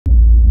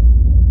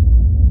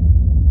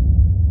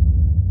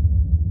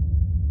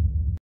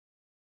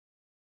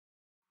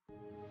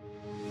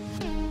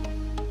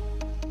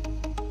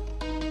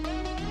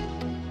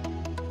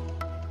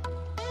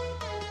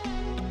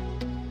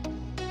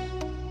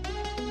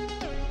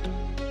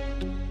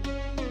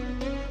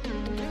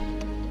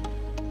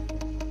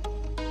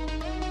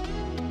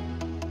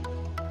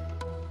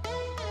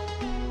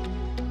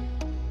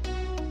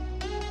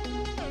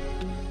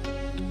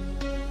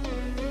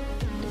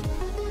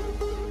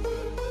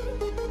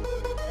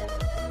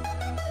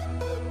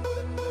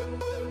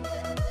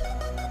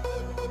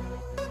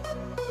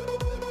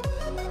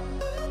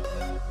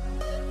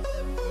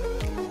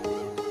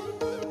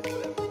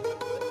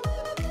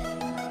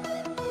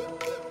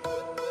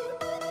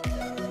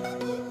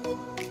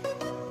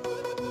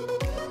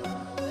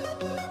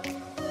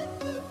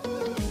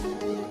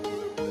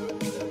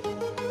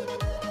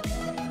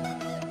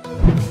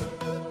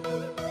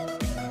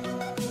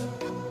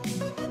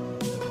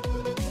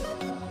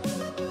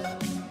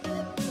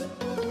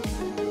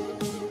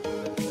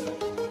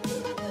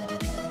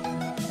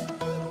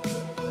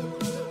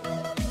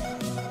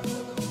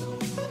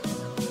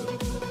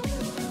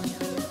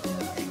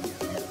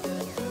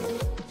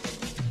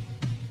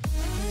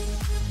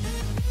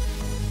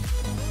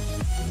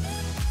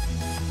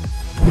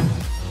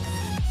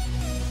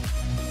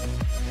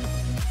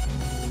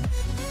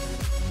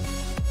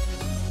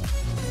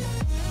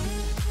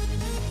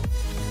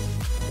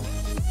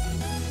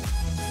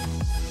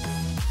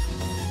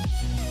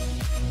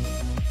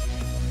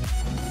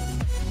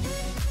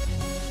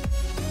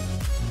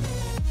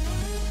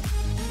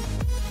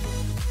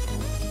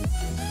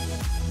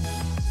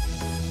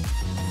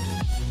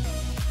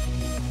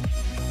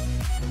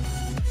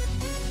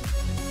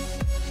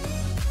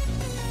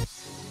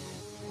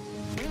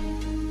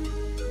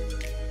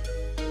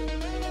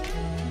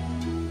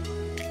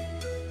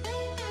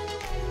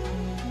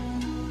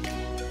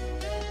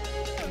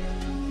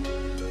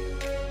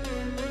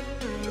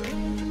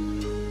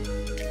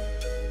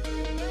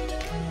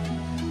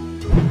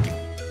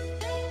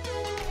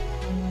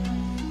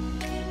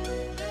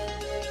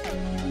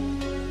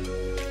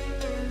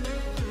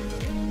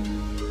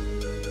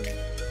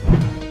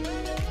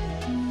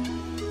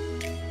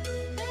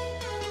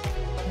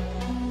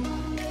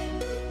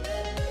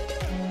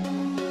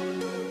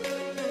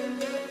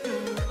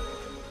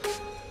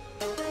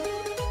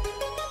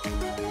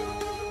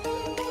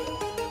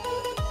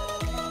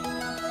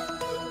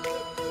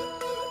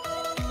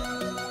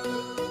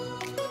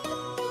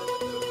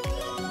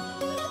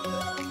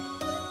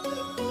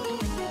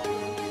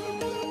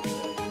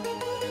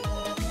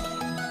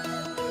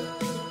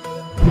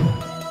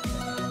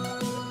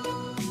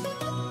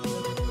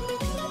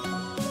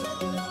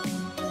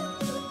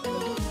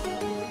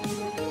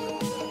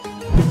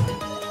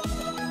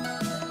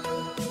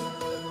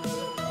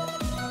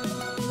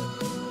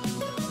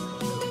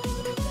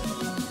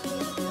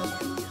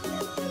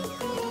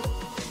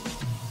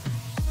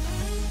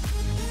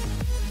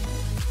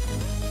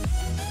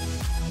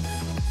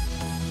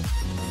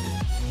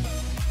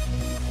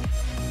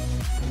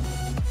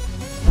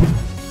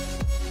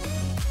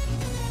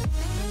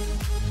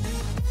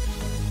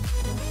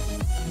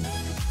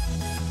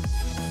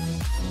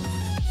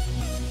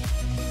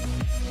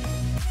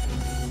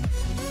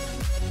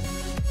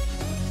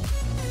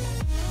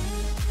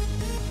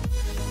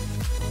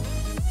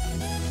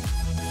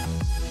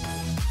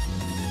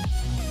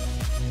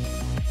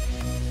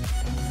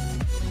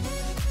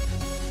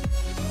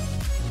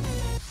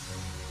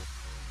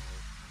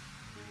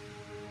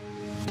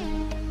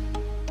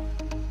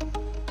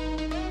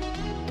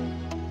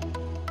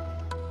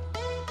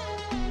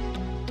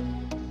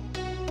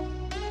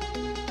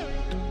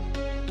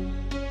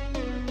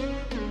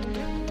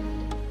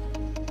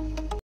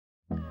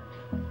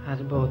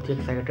आज बहुत ही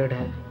एक्साइटेड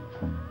है।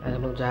 आज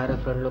हम लोग जा रहे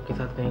हैं फ्रेंड लोग के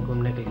साथ कहीं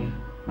घूमने के लिए,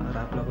 और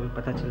आप लोगों को भी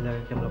पता चल जाएगा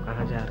कि हम लोग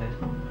कहाँ जा रहे हैं।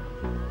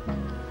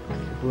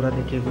 इसलिए पूरा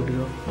देखिए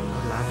वीडियो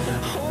और लास्ट में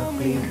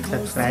प्लीज़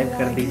सब्सक्राइब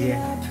कर दीजिए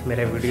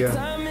मेरे वीडियो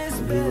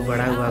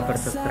बड़ा हुआ पर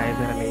सब्सक्राइब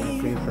करा नहीं,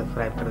 प्लीज़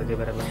सब्सक्राइब कर दीजिए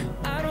मेरा वीडियो।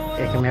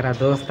 एक मेरा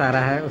दोस्त आ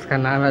रहा है, उसका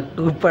नाम है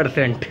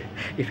 2%।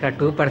 इसका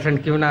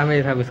 2% क्यों नाम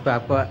है सब इसको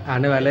आपको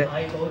आने वाले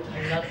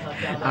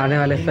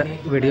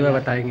वीडियो में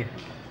बताएंगे।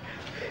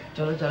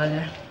 चलो चला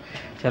जाए।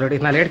 चलो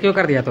इतना लेट क्यों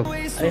कर दिया तो?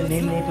 अरे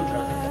नहीं तो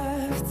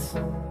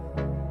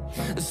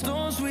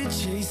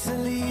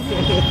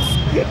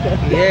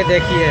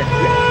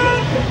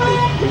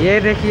ये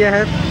देखिए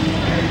है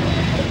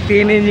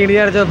 3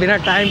 इंजीनियर जो बिना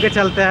टाइम के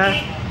चलते हैं।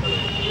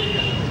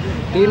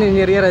 3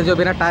 इंजीनियर है जो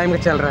बिना टाइम के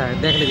चल रहा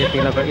है। देख लीजिए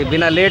तीनों को,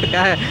 बिना लेट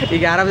का है।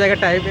 11 बजे का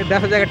टाइम,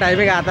 10 बजे का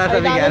टाइमिंग आता है,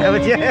 तभी 11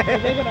 बजे।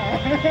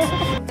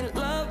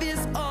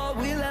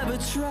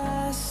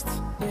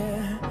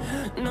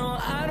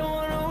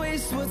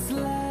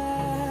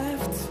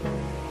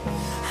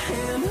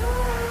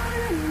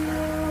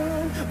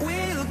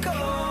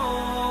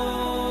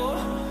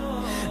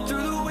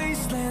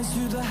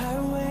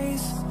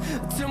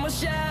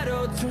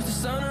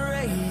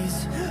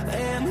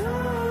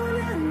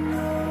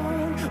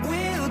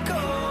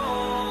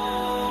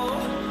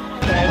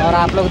 और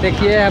आप लोग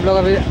देखिए, हम लोग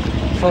अभी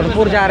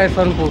सोनपुर जा रहे हैं।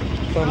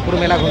 सोनपुर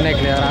मेला घूमने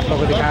के लिए, और आप लोग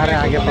को दिखा रहे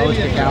हैं आगे पहुँच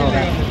के क्या होगा।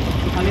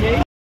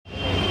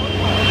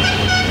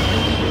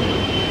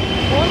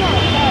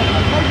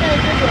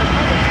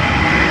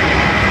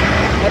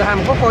 और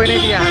हमको कोई नहीं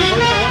किया, हमको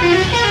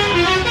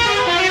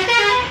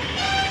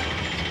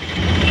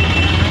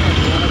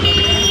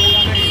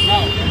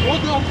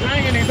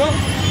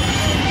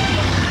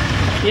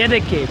ये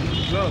देखिए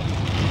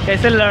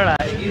कैसे लड़ रहा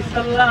है।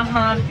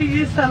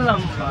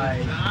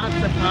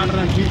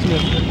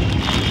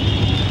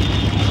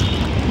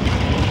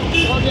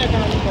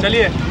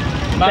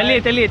 चलिए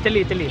चलिए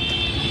चलिए चलिए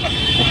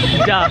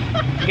जा।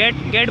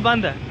 गेट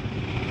बंद है।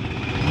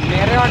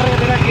 मेरे ऑर्डर के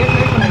बिना गेट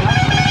नहीं खुलेगा।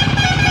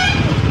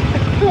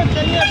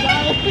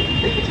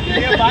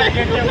 चलिए बाय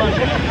गेट के बंद।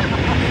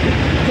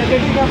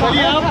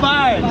 चलिए अब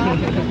बाय।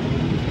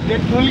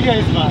 गेट खुल गया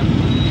इस बार।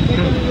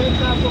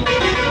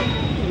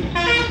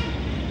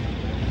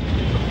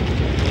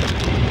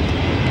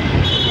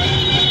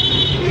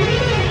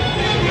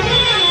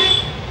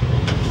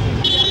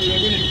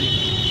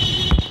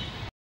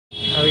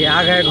 अभी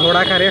आ गए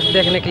घोड़ा का रेस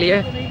देखने के लिए।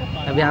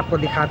 अभी आपको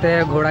दिखाते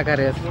हैं घोड़ा का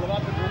रेस।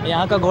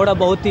 यहाँ का घोड़ा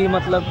बहुत ही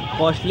मतलब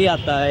कॉस्टली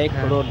आता है। 1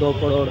 करोड़ 2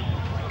 करोड़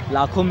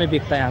लाखों में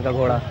बिकता है यहाँ का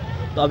घोड़ा।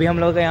 तो अभी हम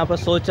लोग का यहाँ पर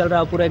शो चल रहा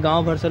है, पूरे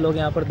गांव भर से लोग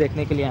यहाँ पर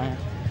देखने के लिए आए हैं।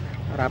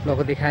 और आप लोग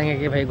को दिखाएंगे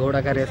कि भाई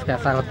घोड़ा का रेस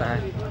कैसा होता है।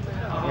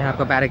 यहाँ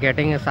आपको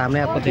बैरिकेडिंग है सामने,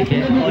 आपको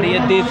देखिए। और ये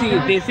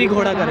देसी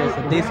घोड़ा का रेस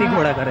है, देसी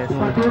घोड़ा का रेस।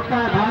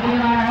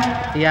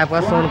 ये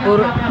आपका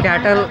सोनपुर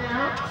कैटल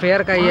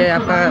फेयर का ये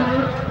आपका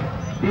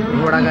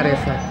घोड़ा का रेस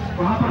है।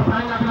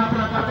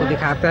 आपको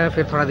दिखाते हैं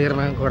फिर थोड़ा देर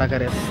में घोड़ा का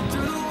रेस।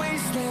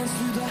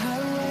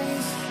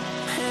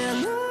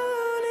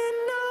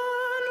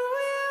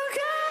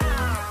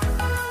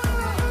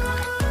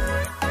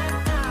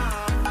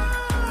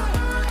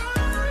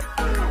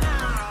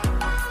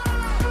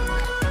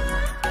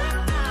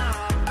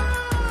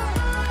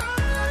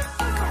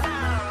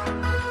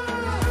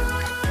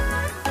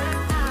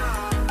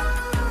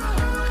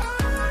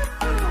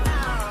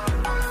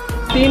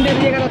 तीन दे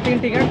दिएगा तो 3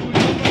 टिकट।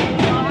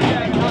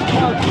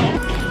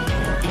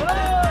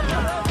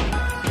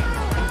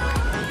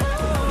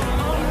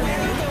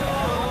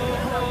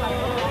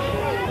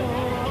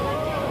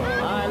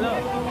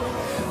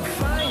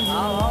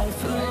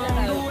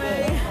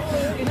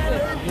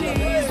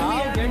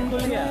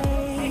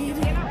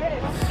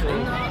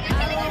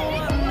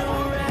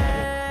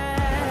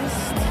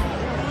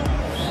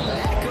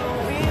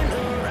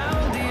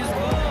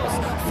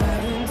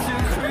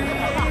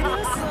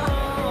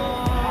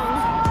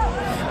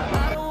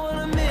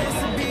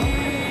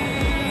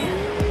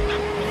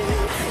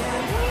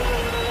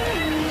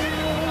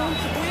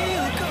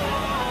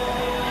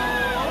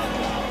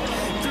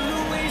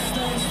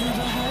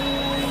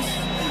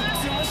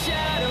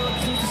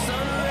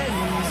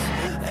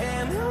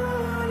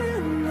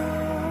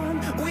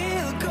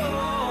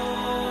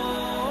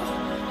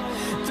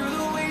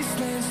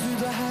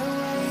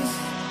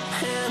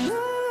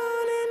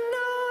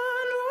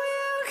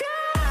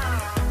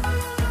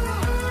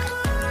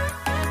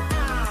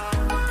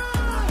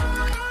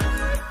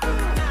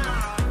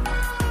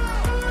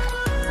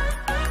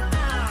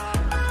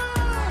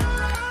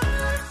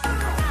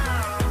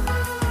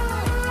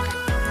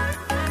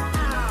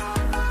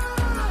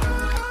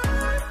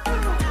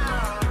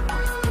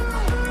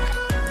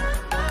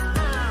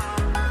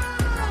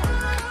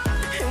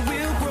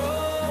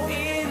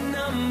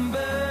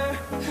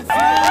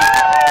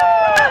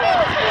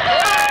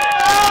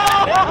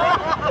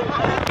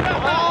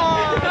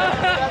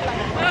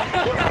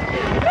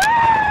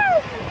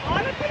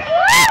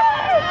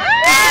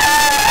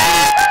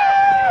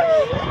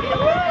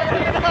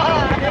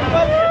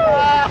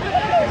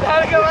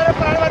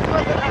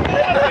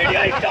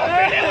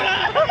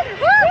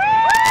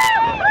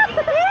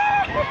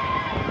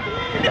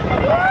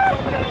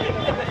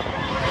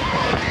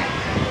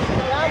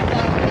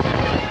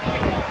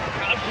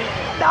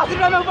 10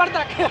 रुपये में ऊपर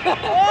तक।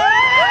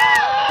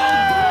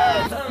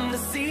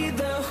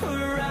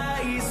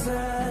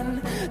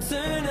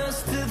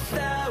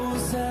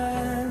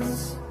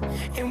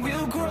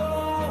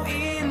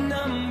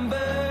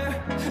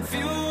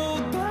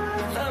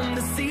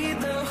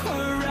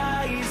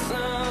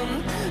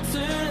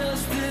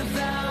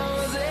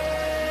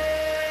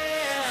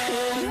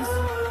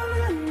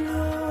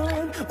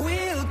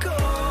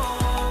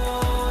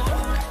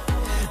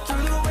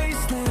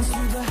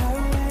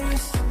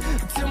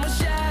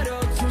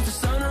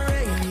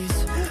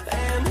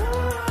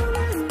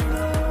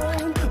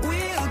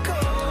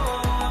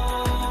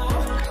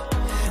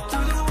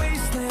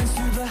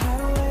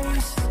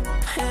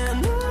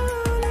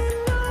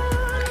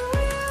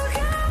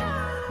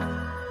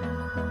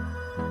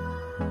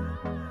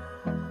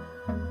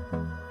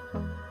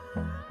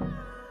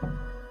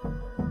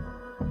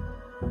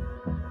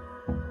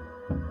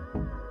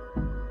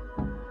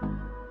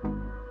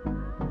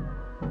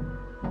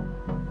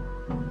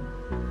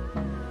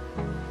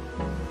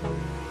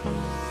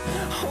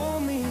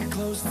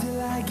 Till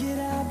I get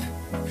up,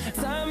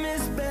 time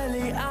is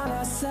barely on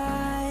our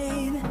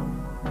side.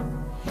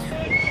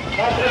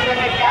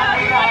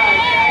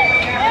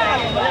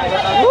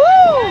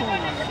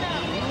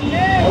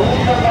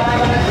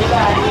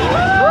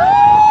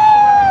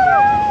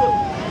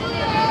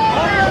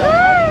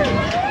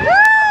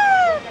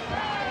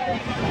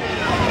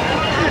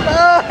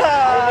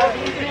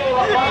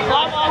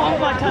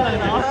 हमको अच्छा लग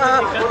रहा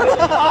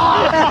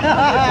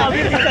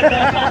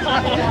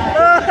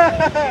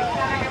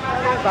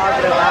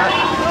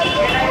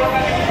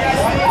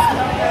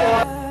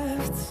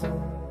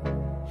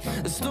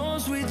The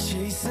storms we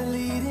chase are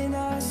leading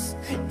us,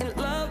 and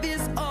love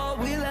is all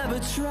we'll ever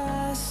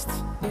trust.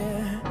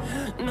 Yeah,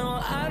 no,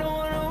 I don't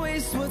wanna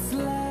waste what's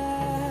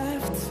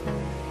left.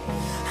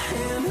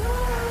 And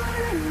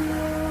on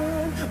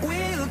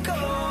we'll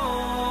go,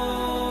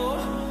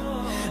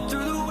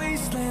 through the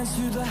wastelands,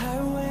 through the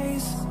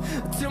highways,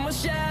 till my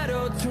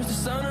shadow turns to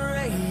sun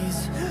rays.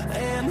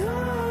 And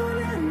on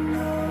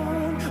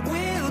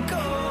we'll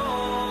go,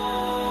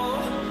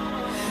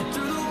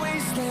 through the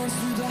wastelands,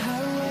 through the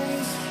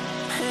highways,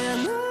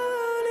 and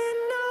on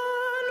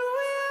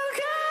we'll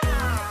go.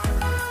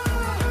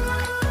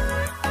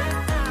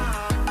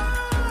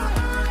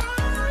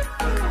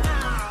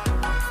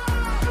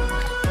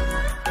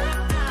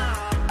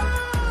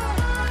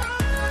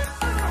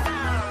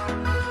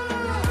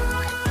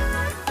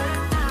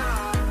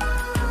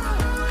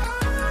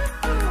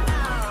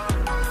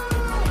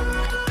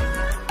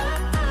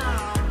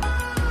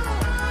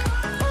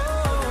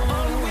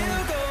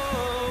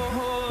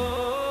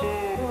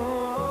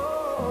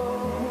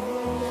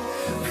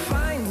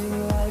 Finding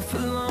life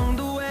along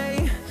the way,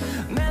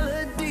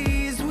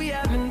 melodies we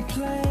haven't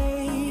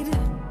played.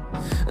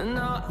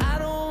 No, I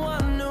don't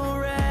want no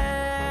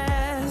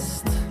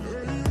rest.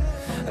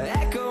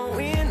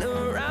 Echoing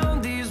around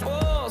these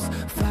walls,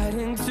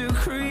 fighting to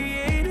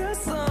create a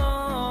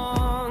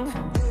song.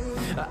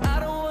 I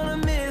don't wanna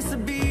miss a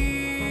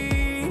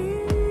beat.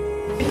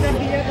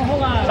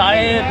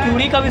 सारे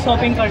चूड़ी का भी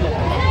shopping कर लेते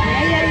हैं।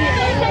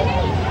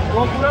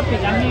 वो पूरा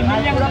बड़ा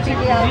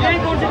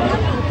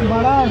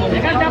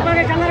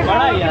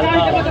बड़ा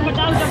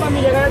यार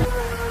मिलेगा।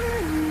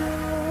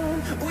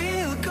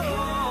 We'll go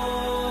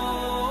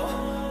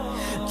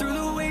through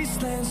the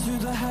wastelands,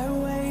 through the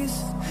highways,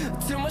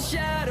 till my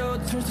shadow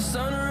turns to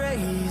sun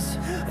rays.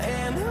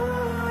 And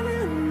on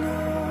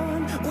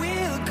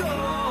we'll go,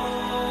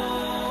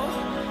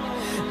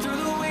 through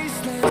the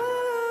wastelands.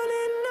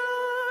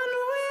 On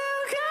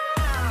we'll go.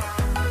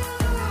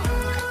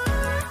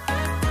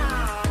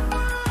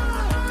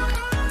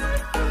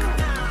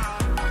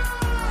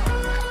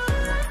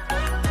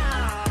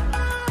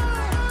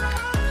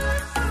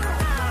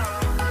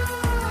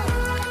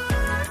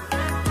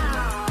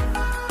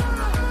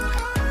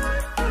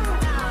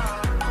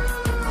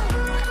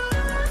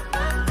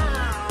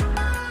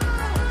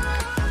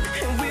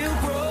 And we'll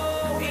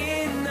grow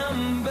in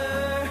number,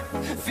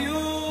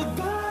 fueled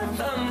by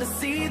them to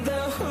see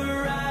the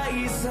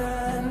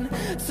horizon,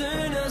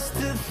 turn us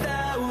to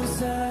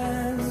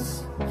thousands.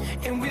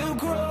 And we'll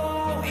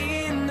grow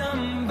in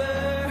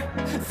number,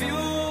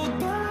 fueled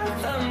by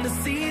them to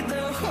see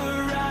the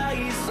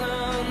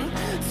horizon,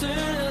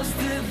 turn us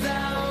to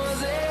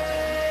thousands.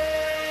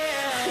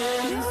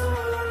 And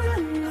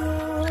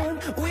on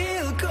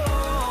we'll go,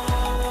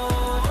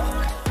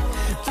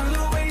 through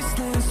the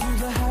wastelands, through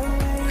the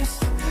highways,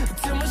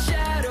 till my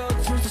shadow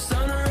turns to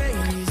sun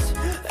rays.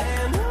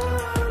 And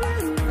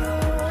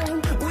on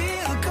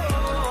we'll go,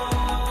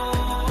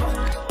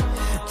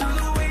 through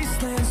the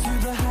wastelands,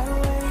 through the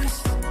highways,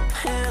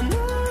 and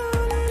on.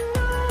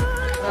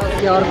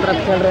 और तरफ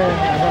चल रहे हैं।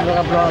 हम लोग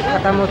का blog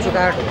खत्म हो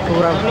चुका है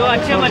पूरा। लोग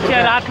अच्छे बच्चे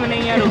रात में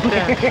नहीं है रुकते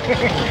हैं।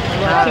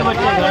 अच्छे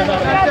बच्चे घर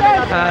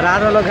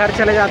रात में लोग घर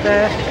चले जाते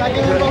हैं।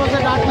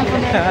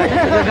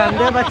 जो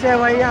गंदे बच्चे हैं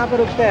वही यहाँ पर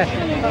रुकते हैं।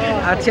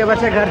 अच्छे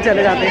बच्चे घर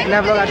चले जाते हैं, इसलिए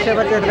हम लोग अच्छे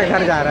बच्चे इसलिए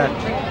घर जा रहे हैं।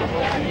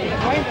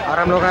 और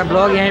हम लोग का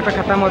ब्लॉग यहीं पे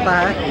ख़त्म होता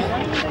है।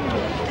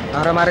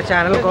 और हमारे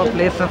चैनल को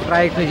प्लीज़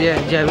सब्सक्राइब कीजिए,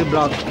 JV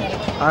ब्लॉग।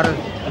 और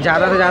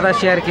ज़्यादा से ज़्यादा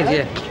शेयर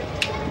कीजिए।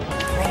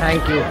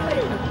 Thank you.